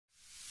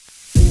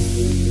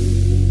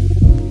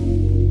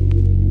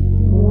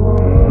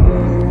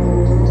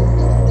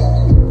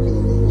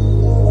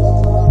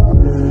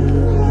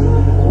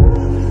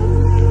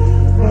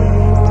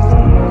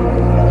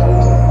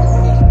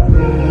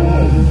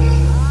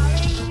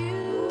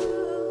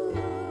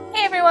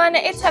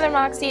everyone, it's Heather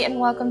Moxie and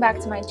welcome back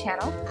to my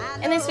channel.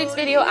 In this week's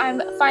video,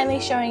 I'm finally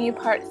showing you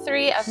part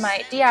 3 of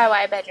my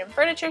DIY bedroom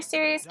furniture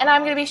series, and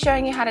I'm going to be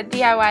showing you how to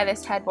DIY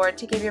this headboard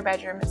to give your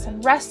bedroom some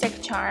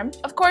rustic charm.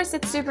 Of course,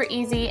 it's super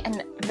easy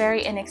and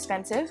very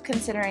inexpensive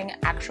considering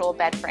actual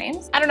bed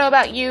frames. I don't know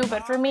about you,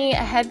 but for me, a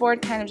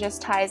headboard kind of just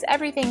ties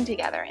everything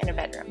together in a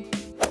bedroom.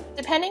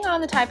 Depending on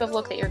the type of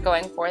look that you're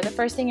going for, the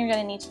first thing you're going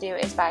to need to do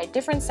is buy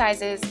different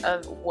sizes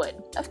of wood.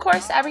 Of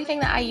course, everything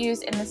that I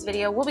use in this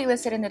video will be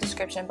listed in the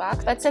description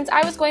box, but since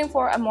I was going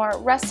for a more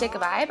rustic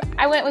vibe,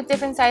 I went with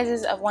different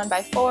sizes of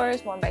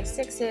 1x4s,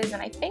 1x6s,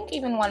 and I think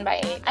even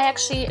 1x8. I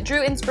actually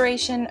drew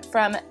inspiration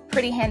from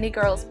Pretty Handy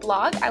Girl's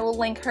blog. I will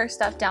link her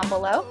stuff down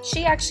below.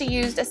 She actually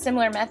used a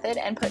similar method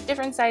and put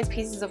different size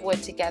pieces of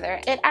wood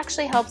together. It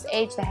actually helps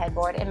age the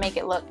headboard and make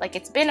it look like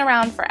it's been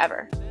around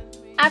forever.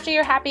 After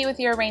you're happy with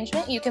your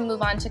arrangement, you can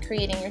move on to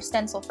creating your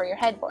stencil for your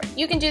headboard.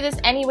 You can do this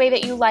any way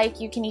that you like.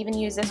 You can even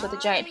use this with a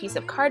giant piece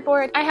of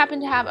cardboard. I happen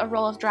to have a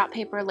roll of drop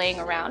paper laying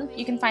around.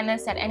 You can find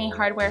this at any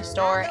hardware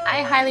store.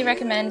 I highly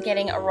recommend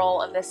getting a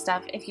roll of this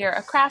stuff if you're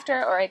a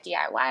crafter or a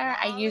DIYer.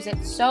 I use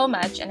it so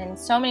much and in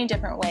so many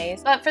different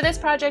ways. But for this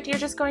project, you're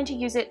just going to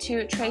use it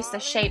to trace the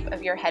shape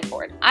of your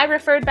headboard. I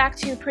referred back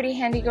to Pretty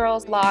Handy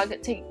Girl's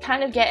blog to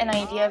kind of get an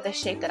idea of the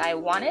shape that I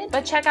wanted.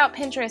 But check out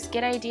Pinterest,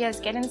 get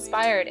ideas, get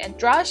inspired, and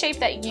draw a shape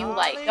that you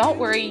like. Don't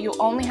worry, you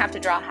only have to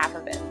draw half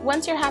of it.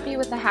 Once you're happy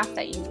with the half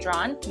that you've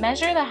drawn,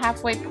 measure the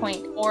halfway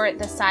point or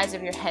the size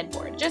of your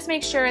headboard. Just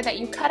make sure that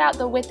you cut out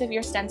the width of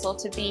your stencil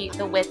to be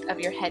the width of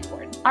your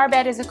headboard. Our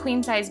bed is a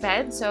queen size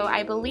bed, so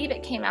I believe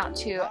it came out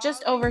to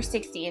just over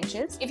 60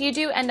 inches. If you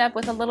do end up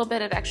with a little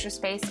bit of extra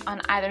space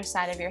on either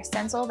side of your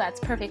stencil,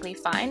 that's perfectly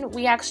fine.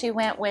 We actually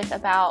went with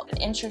about an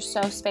inch or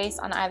so space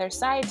on either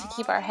side to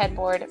keep our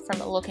headboard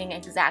from looking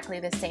exactly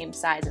the same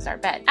size as our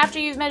bed. After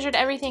you've measured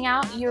everything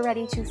out, you're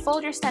ready to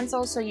fold your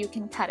stencil so you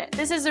can cut it.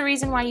 This is the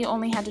reason why you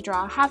only had to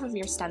draw half of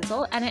your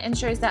stencil, and it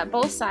ensures that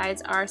both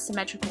sides are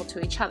symmetrical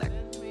to each other.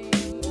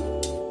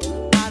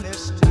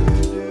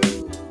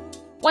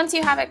 Once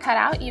you have it cut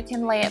out, you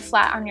can lay it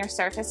flat on your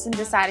surface and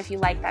decide if you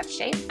like that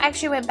shape. I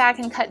actually went back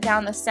and cut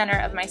down the center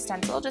of my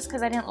stencil just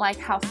because I didn't like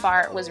how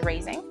far it was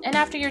raising. And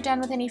after you're done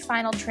with any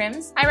final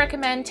trims, I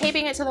recommend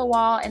taping it to the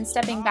wall and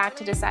stepping back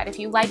to decide if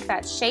you like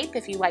that shape,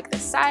 if you like the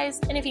size,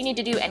 and if you need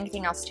to do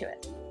anything else to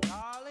it.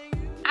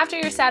 After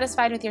you're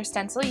satisfied with your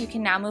stencil, you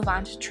can now move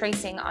on to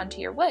tracing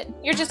onto your wood.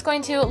 You're just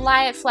going to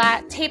lie it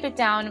flat, tape it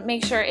down,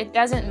 make sure it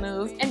doesn't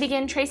move, and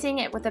begin tracing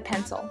it with a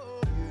pencil.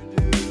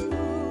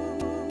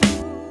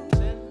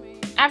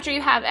 After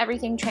you have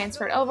everything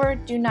transferred over,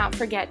 do not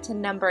forget to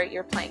number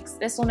your planks.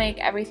 This will make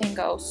everything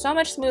go so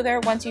much smoother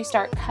once you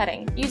start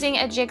cutting. Using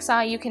a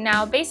jigsaw, you can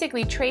now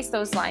basically trace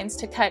those lines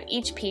to cut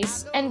each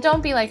piece. And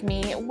don't be like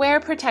me,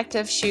 wear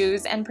protective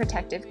shoes and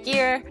protective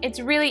gear. It's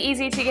really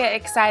easy to get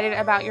excited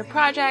about your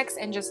projects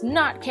and just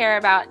not care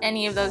about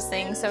any of those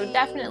things, so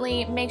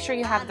definitely make sure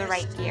you have the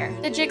right gear.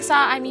 The jigsaw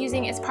I'm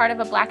using is part of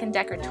a Black &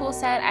 Decker tool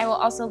set. I will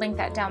also link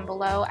that down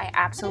below. I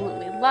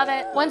absolutely love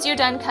it. Once you're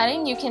done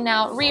cutting, you can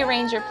now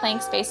rearrange your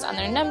planks based on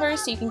their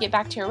numbers so you can get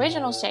back to your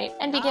original shape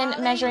and begin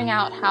measuring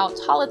out how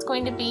tall it's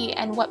going to be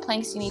and what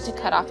planks you need to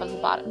cut off of the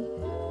bottom.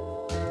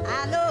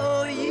 I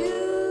know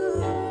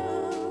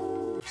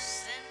you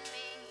send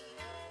me,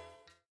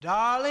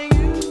 darling,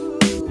 you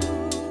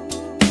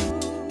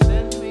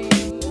send me,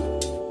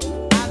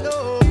 I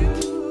know you.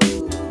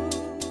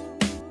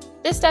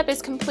 This step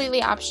is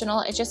completely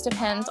optional, it just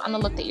depends on the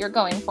look that you're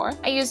going for.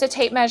 I used a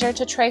tape measure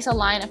to trace a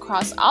line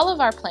across all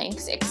of our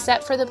planks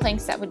except for the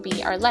planks that would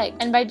be our leg.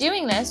 And by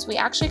doing this, we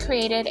actually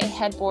created a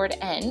headboard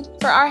end.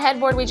 For our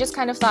headboard, we just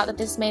kind of thought that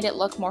this made it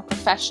look more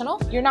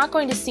professional. You're not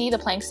going to see the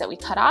planks that we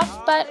cut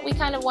off, but we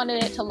kind of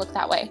wanted it to look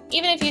that way.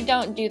 Even if you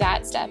don't do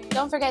that step,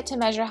 don't forget to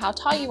measure how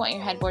tall you want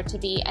your headboard to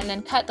be and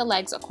then cut the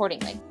legs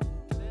accordingly.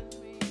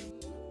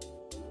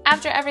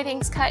 After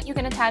everything's cut, you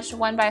can attach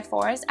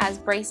 1x4s as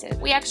braces.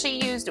 We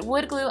actually used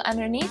wood glue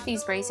underneath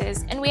these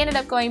braces, and we ended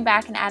up going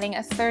back and adding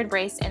a third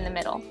brace in the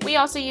middle. We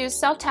also used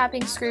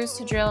self-tapping screws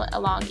to drill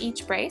along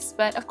each brace,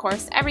 but of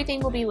course,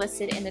 everything will be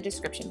listed in the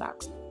description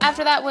box.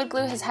 After that wood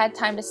glue has had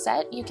time to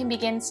set, you can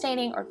begin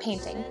staining or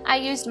painting. I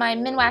used my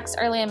Minwax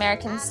Early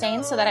American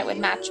stain so that it would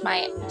match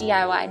my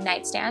DIY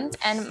nightstand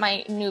and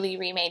my newly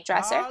remade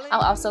dresser.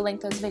 I'll also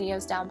link those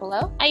videos down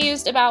below. I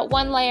used about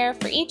 1 layer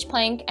for each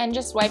plank and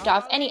just wiped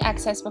off any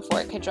excess before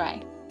it could dry.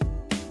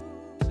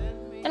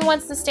 And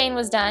once the stain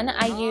was done,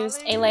 I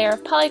used a layer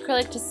of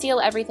polycrylic to seal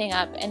everything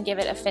up and give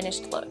it a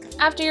finished look.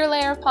 After your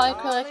layer of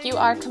polycrylic, you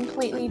are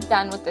completely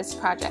done with this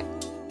project.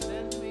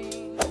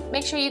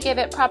 Make sure you give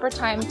it proper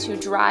time to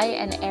dry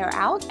and air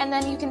out, and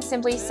then you can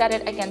simply set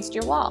it against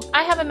your wall.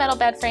 I have a metal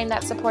bed frame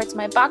that supports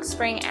my box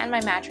spring and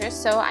my mattress,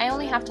 so I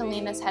only have to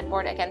lean this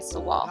headboard against the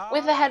wall.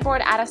 With the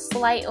headboard at a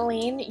slight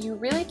lean, you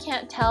really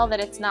can't tell that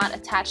it's not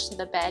attached to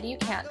the bed. You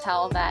can't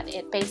tell that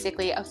it's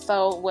basically a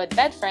faux wood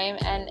bed frame,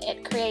 and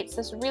it creates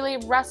this really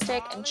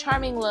rustic and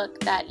charming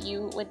look that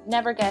you would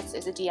never guess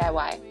is a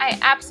DIY. I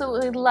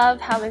absolutely love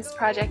how this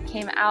project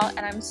came out,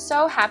 and I'm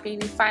so happy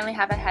we finally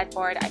have a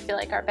headboard. I feel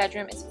like our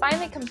bedroom is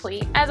finally complete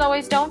complete. As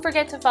always, don't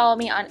forget to follow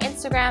me on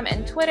Instagram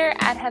and Twitter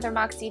at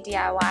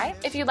HeatherMoxieDIY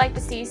if you'd like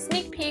to see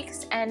sneak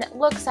peeks and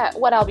looks at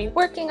what I'll be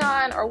working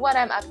on or what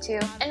I'm up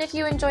to. And if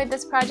you enjoyed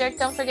this project,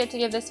 don't forget to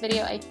give this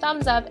video a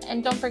thumbs up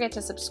and don't forget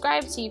to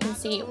subscribe so you can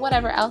see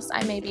whatever else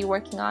I may be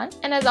working on.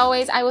 And as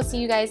always, I will see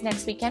you guys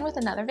next weekend with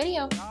another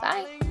video.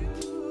 Bye!